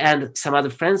me and some other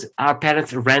friends, our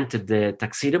parents rented the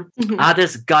tuxedo.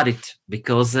 Others got it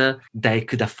because they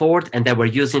could afford, and they were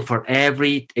using for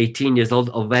every 18 years old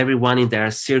of everyone in their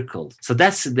circle. So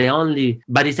that's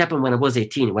but it happened when I was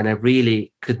 18, when I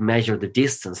really could measure the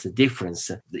distance, the difference.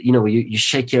 You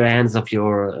shake your hands of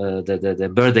your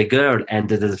the birthday girl and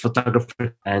the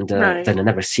photographer, and then I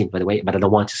never seen, by the way, but I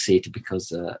don't want to see it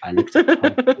because I looked at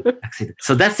the tuxedo.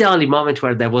 So that's the only moment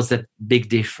where there was a big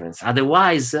difference.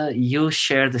 Otherwise, you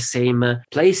share the same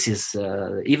places.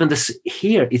 Even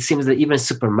here, it seems that even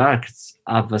supermarkets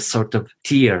have a sort of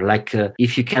tier.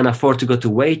 If you can afford to go to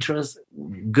Waitrose,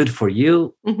 good for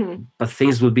you, but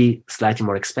things will be slightly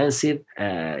more expensive.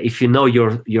 If you know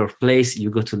your place, you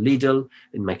go to Lidl,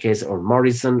 in my case, or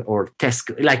Morrison or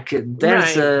Tesco.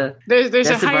 There's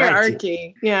a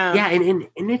hierarchy. Yeah.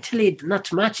 In Italy,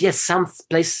 not much. Yes, some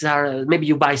places are, maybe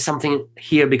you buy something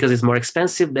here because it's more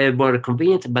expensive, they're more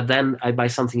convenient, but then I buy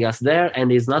something else there,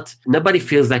 and it's not. Nobody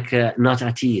feels like not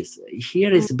at ease.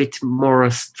 Here is a bit more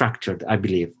structured, I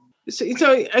believe. So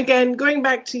again, going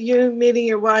back to you meeting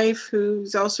your wife,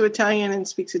 who's also Italian and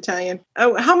speaks Italian,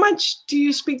 how much do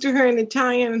you speak to her in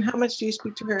Italian, and how much do you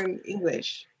speak to her in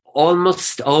English?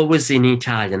 Almost always in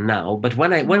Italian now, but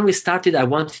when we started, I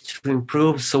wanted to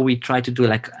improve, so we tried to do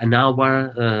an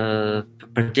hour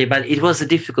per day. But it was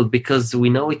difficult because we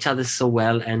know each other so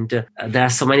well, and there are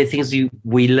so many things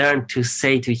we learn to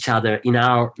say to each other in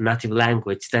our native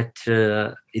language that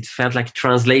it felt like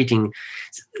translating.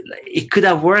 It could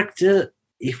have worked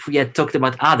if we had talked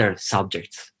about other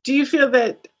subjects. Do you feel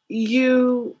that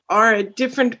you are a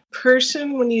different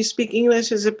person when you speak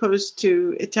English as opposed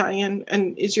to Italian?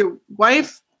 And is your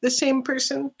wife the same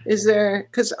person?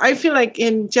 Because I feel like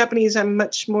in Japanese, I'm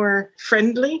much more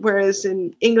friendly, whereas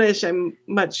in English, I'm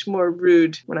much more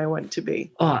rude when I want to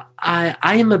be. Oh, I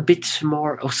am a bit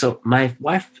more. Also, my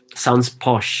wife sounds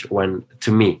posh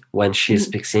to me when she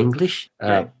speaks English.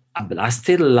 But I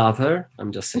still love her.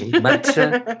 I'm just saying. But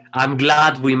I'm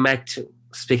glad we met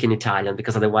speaking Italian,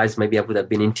 because otherwise maybe I would have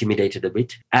been intimidated a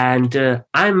bit. And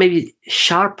I'm maybe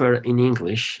sharper in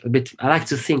English a bit. I like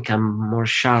to think I'm more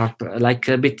sharp, like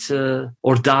a bit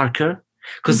or darker,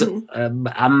 because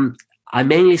I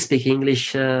mainly speak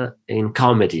English in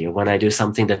comedy when I do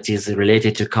something that is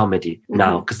related to comedy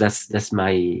now, because that's the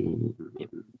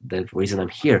reason I'm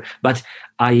here. But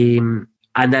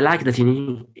And I like that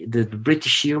the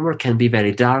British humor can be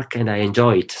very dark, and I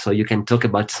enjoy it. So you can talk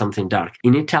about something dark.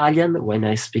 In Italian, when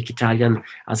I speak Italian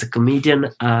as a comedian,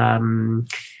 I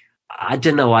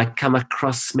don't know, I come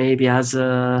across maybe as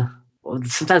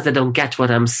sometimes I don't get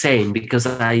what I'm saying, because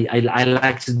I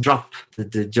like to drop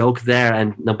the joke there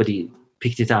and nobody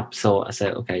picked it up. So I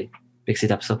say, okay, picks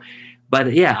it up. So,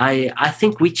 but yeah, I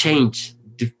think we change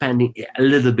a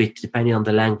little bit depending on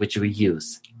the language we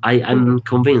use. I'm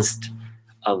convinced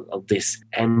of this.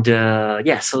 And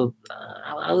so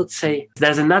I would say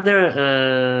there's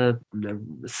another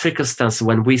circumstance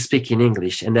when we speak in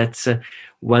English, and that's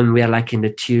when we are like in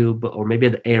the tube or maybe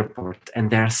at the airport,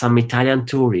 and there are some Italian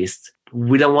tourists.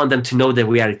 We don't want them to know that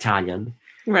we are Italian.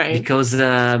 Right. Because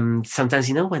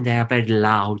sometimes, when they are very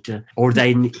loud, or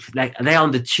they're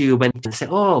on the tube and say,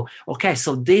 oh, okay,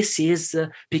 so this is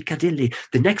Piccadilly,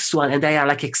 the next one, and they are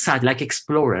like excited, like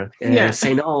explorer,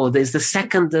 saying, oh, there's the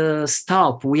second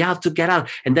stop, we have to get out.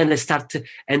 And then they start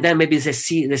and then maybe they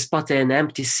spot an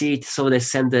empty seat, so they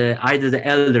send either the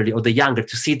elderly or the younger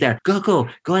to sit there. Go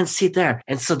and sit there.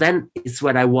 And so then it's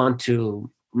what I want to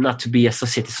not to be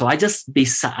associated. So I just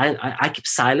I keep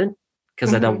silent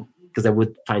because I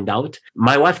would find out.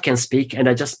 My wife can speak, and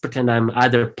I just pretend I'm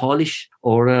either Polish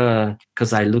or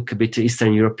because I look a bit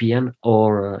Eastern European,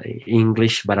 or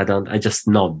English, but I don't. I just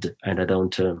nod and I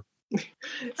don't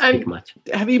speak much.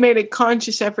 Have you made a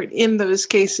conscious effort in those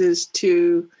cases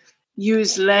to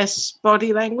use less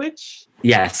body language?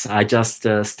 Yes, I just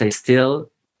stay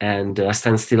still and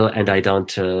stand still, and I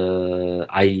don't.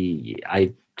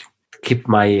 I keep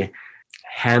my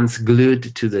hands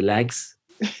glued to the legs.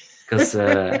 Because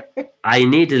I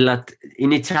need a lot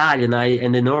in Italian.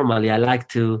 Normally I like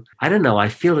to. I don't know. I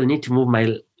feel the need to move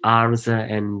my arms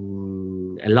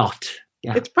and a lot.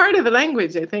 Yeah, it's part of the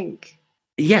language, I think.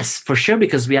 Yes, for sure,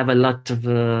 because we have a lot of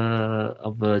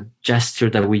gesture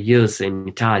that we use in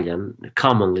Italian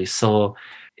commonly. So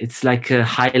it's like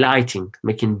highlighting,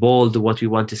 making bold what we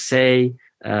want to say.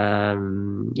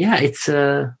 It's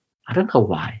I don't know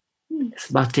why. It's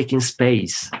about taking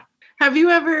space. Have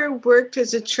you ever worked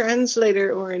as a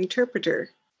translator or interpreter?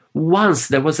 Once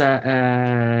there was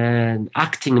an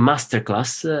acting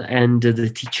masterclass, and the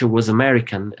teacher was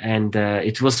American, and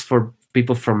it was for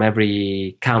people from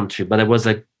every country, but there was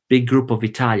a big group of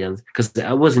Italians, because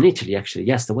I was in Italy, actually.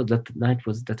 Yes, that night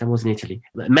was that I was in Italy.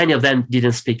 Many of them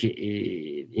didn't speak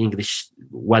English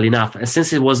well enough. And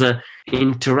since it was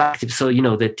interactive, so,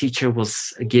 the teacher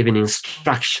was giving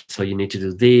instructions. So you need to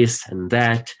do this and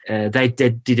that. They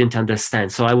didn't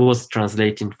understand. So I was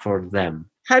translating for them.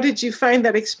 How did you find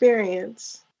that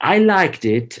experience? I liked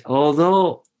it,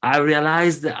 although I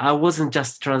realized that I wasn't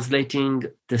just translating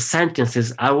the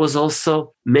sentences. I was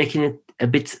also making it a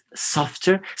bit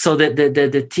softer. So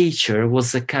the teacher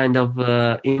was a kind of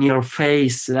in your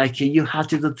face, like you have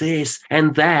to do this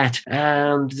and that,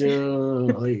 and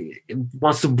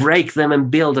wants to break them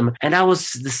and build them. And I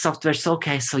was the software. So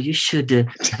okay, so you should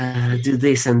do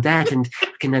this and that, and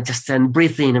can I just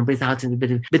breathe in and breathe out, and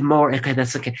a bit more. Okay,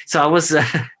 that's okay. So I was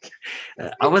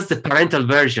the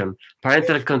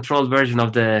parental control version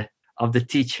of the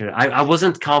teacher. I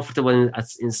wasn't comfortable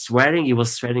in swearing. He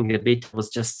was swearing a bit. I was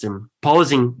just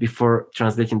pausing before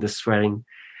translating the swearing.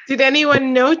 Did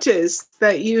anyone notice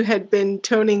that you had been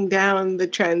toning down the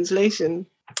translation?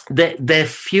 The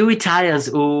few Italians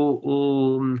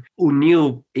who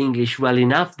knew English well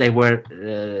enough, they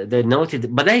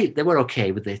noted, but they were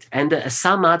okay with it. And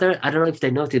some other, I don't know if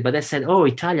they noted, but they said, "Oh,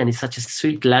 Italian is such a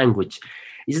sweet language."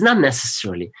 It's not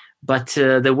necessarily, but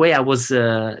the way I was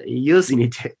using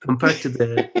it compared to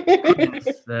the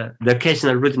the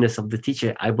occasional rudeness of the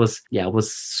teacher, I was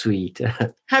sweet.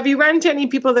 Have you run into any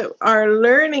people that are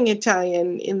learning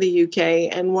Italian in the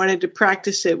UK and wanted to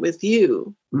practice it with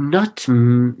you? Not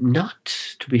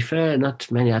to be fair,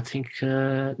 not many. I think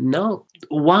no.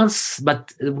 Once,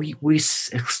 but we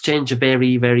exchange a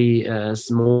very, very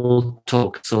small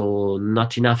talk, so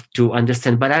not enough to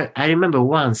understand. But I remember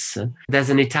once there's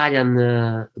an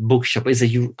Italian bookshop. It's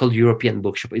called European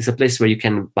Bookshop. It's a place where you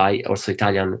can buy also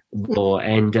Italian,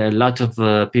 and a lot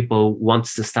of people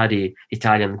wants to study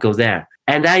Italian go there.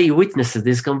 And I witnessed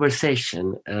this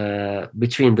conversation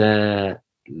between the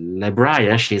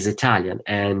librarian, she's Italian,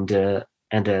 and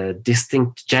a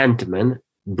distinct gentleman,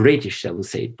 British, I would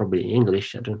say, probably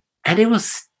English, I don't know. And he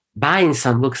was buying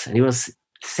some books, and he was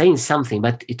saying something,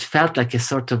 but it felt like a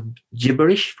sort of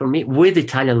gibberish for me with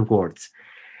Italian words.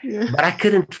 Yeah. But I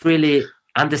couldn't really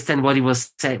understand what he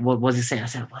was saying. What was he saying? I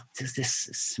said, "What is this?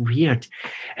 It's weird."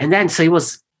 And then so he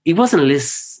wasn't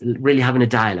really having a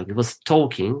dialogue. He was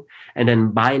talking and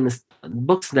then buying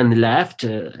books. Then he left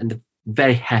and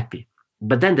very happy.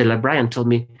 But then the librarian told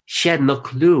me she had no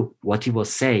clue what he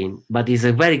was saying, but he's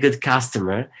a very good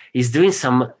customer. He's doing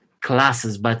some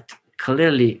classes, but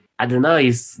clearly, I don't know,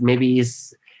 he's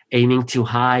aiming too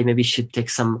high. Maybe he should take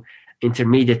some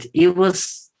intermediate. It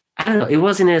was, I don't know, it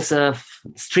was in his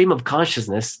stream of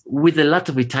consciousness with a lot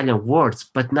of Italian words,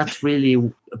 but not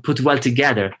really put well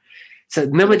together. So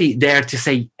nobody dared to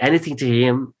say anything to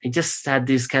him. He just had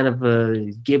this kind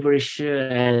of gibberish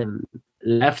and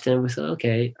left, and we said,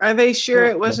 okay. Are they sure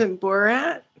it wasn't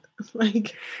Borat?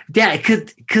 Yeah, it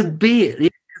could be.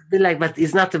 It could be like, but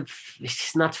it's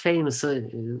not famous. So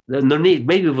no need.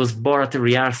 Maybe it was Borat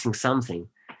rehearsing something,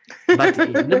 but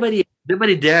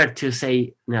nobody dared to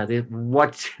say, no.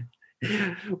 What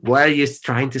are you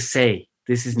trying to say?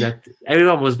 this is not.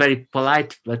 Everyone was very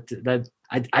polite, but that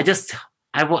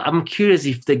I'm curious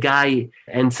if the guy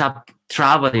ends up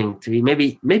traveling to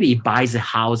maybe he buys a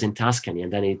house in Tuscany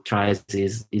and then he tries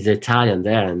his Italian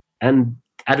there, and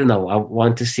I don't know. I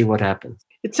want to see what happens.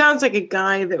 It sounds like a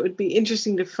guy that would be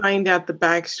interesting to find out the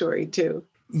backstory too.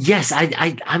 Yes,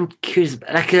 I'm curious.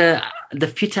 Like the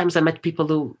few times I met people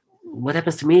who, what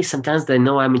happens to me, sometimes they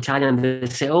know I'm Italian. They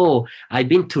say, "Oh, I've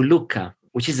been to Lucca,"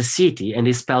 which is a city, and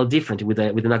it's spelled different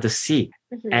with another C.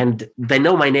 Mm-hmm. And they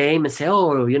know my name and say,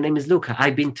 "Oh, your name is Lucca.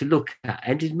 I've been to Lucca,"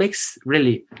 and it makes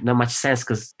really not much sense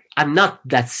because I'm not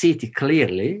that city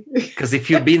clearly. Because if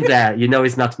you've been there, you know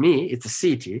it's not me. It's a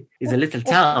city. It's a little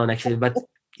town actually, but.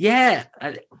 Yeah,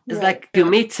 it's like you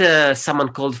meet someone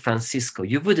called Francisco.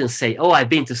 You wouldn't say, "Oh, I've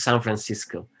been to San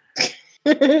Francisco."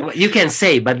 You can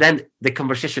say, but then the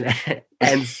conversation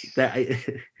ends.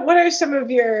 What are some of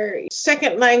your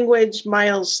second language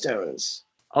milestones?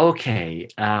 Okay,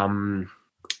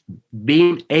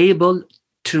 being able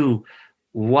to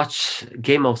watch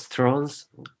Game of Thrones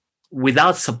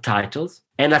without subtitles,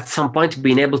 and at some point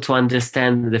being able to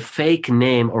understand the fake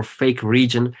name or fake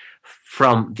region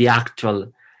from the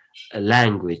actual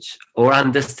language, or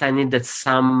understanding that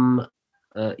some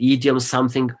idiom,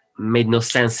 something made no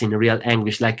sense in real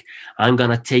English, like "I'm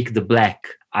gonna take the black."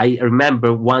 I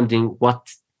remember wondering what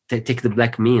take the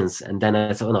black means, and then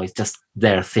I thought, "Oh no, it's just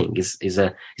their thing. Is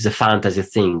a fantasy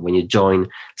thing when you join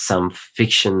some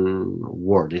fiction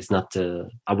world. It's not.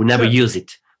 I would never use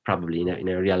it." Probably in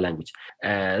a real language.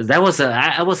 That was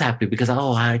I was happy because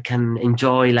I can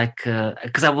enjoy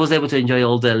because I was able to enjoy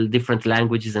all the different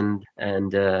languages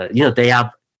and they have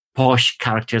posh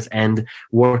characters and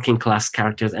working class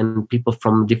characters and people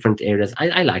from different areas.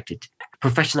 I liked it.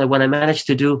 Professionally, when I managed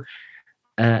to do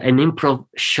an improv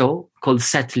show called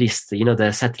Set List,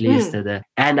 the Set List,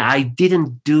 and I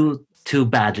didn't do too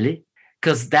badly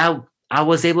because that. I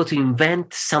was able to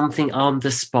invent something on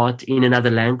the spot in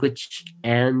another language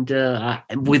and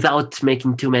without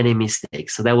making too many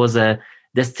mistakes. So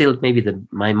that's still maybe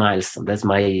my milestone. That's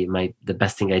the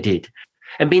best thing I did.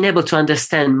 And being able to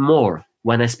understand more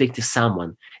when I speak to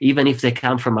someone, even if they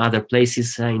come from other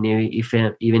places,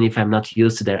 even if I'm not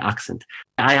used to their accent.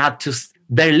 I had to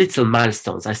very little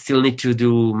milestones. I still need to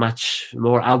do much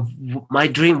more. My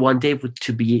dream one day would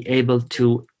to be able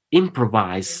to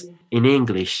improvise in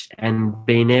English and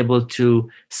being able to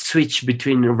switch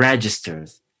between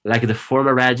registers, like the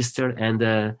formal register and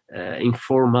the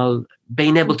informal,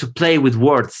 being able to play with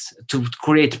words, to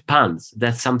create puns.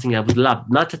 That's something I would love.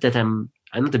 Not that I'm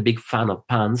not a big fan of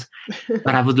puns,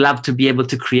 but I would love to be able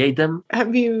to create them.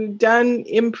 Have you done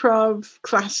improv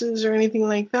classes or anything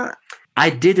like that?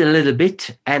 I did a little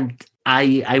bit, and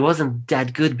I wasn't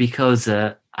that good because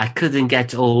I couldn't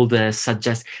get all the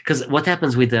suggestions. Because what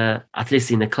happens with at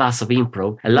least in a class of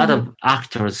improv, a lot of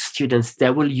actors, students,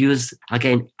 they will use,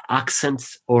 again,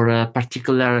 accents or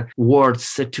particular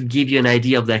words to give you an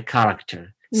idea of their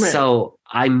character. Right. So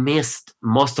I missed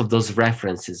most of those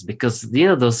references because,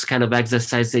 those kind of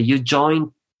exercises, you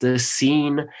join the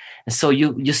scene. So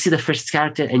you see the first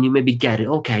character and you maybe get it.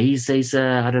 Okay, he's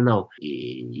I don't know,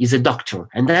 he's a doctor.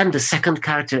 And then the second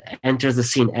character enters the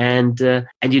scene and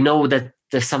you know that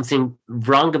there's something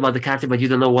wrong about the character, but you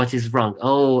don't know what is wrong.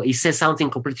 Oh, he says something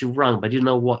completely wrong, but you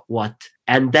know what.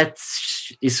 And that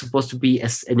is supposed to be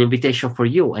an invitation for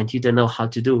you, and you don't know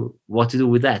what to do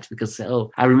with that. Because,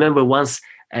 I remember once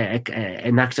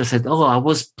an actor said, I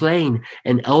was playing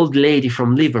an old lady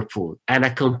from Liverpool, and I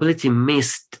completely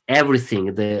missed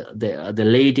everything, the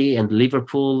lady and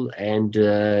Liverpool, and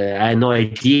I had no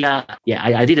idea. Yeah,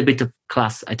 I did a bit of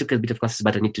class. I took a bit of classes,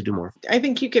 but I need to do more. I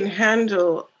think you can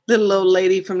handle little old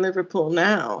lady from Liverpool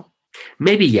now.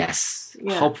 Maybe yes.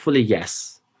 Yeah. Hopefully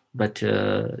yes. But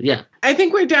yeah. I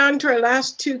think we're down to our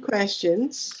last two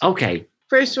questions. Okay.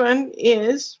 First one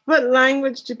is, what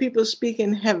language do people speak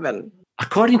in heaven?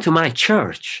 According to my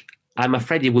church, I'm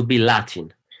afraid it would be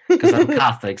Latin because I'm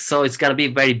Catholic. So it's going to be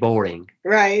very boring.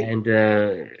 Right.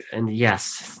 And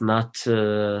yes, it's not...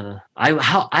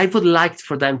 I would like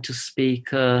for them to speak...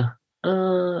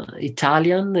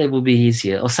 Italian, it would be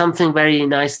easier, or something very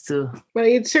nice to. Well,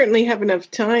 you'd certainly have enough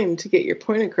time to get your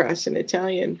point across in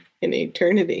Italian in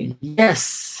eternity.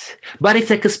 Yes, but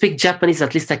if I could speak Japanese,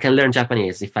 at least I can learn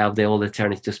Japanese if I have the whole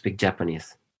eternity to speak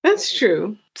Japanese. That's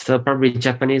true. So probably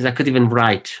Japanese, I could even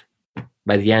write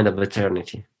by the end of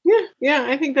eternity. Yeah,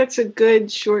 I think that's a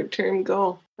good short-term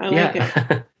goal. I like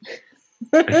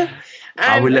it.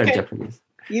 I will learn Japanese.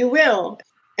 You will.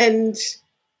 And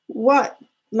what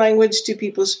language do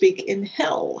people speak in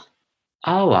hell?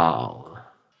 Oh, wow.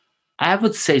 I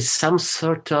would say some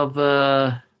sort of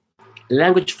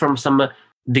language from some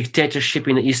dictatorship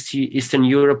in Eastern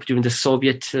Europe during the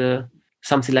Soviet,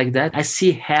 something like that. I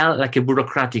see hell like a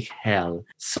bureaucratic hell.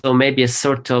 So maybe a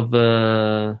sort of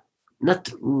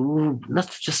not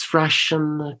just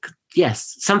Russian.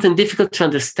 Yes, something difficult to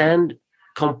understand,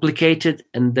 complicated,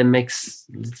 and that makes.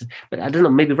 But I don't know.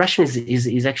 Maybe Russian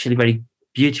is actually very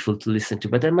beautiful to listen to.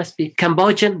 But there must be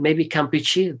Cambodian, maybe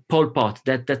Campeche, Pol Pot.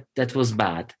 That was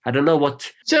bad. I don't know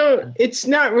what. So it's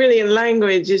not really a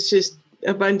language. It's just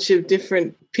a bunch of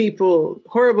different people,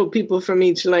 horrible people from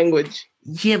each language.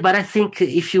 Yeah, but I think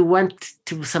if you went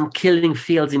to some killing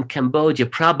fields in Cambodia,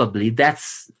 probably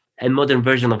that's a modern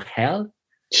version of hell.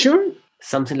 Sure.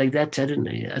 Something like that. I don't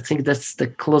know. I think that's the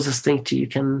closest thing you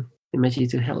can imagine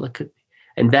to hell it could be.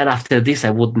 And then after this, I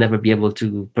would never be able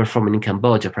to perform in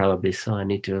Cambodia, probably. So I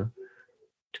need to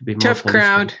be more tough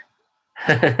crowd.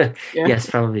 Yeah. Yes,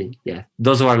 probably. Yeah,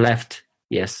 those who are left.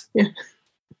 Yes. Yeah.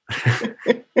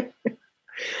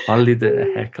 Only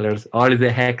the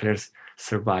hecklers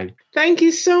survived. Thank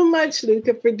you so much,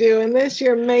 Luca, for doing this.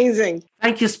 You're amazing.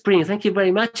 Thank you, Spring. Thank you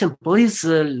very much. And please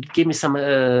send me some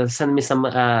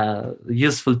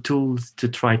useful tools to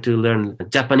try to learn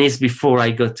Japanese before I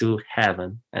go to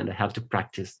heaven and I have to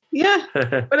practice. Yeah.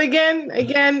 But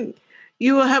again,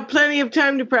 you will have plenty of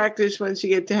time to practice once you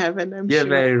get to heaven, I'm sure. You're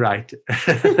very right.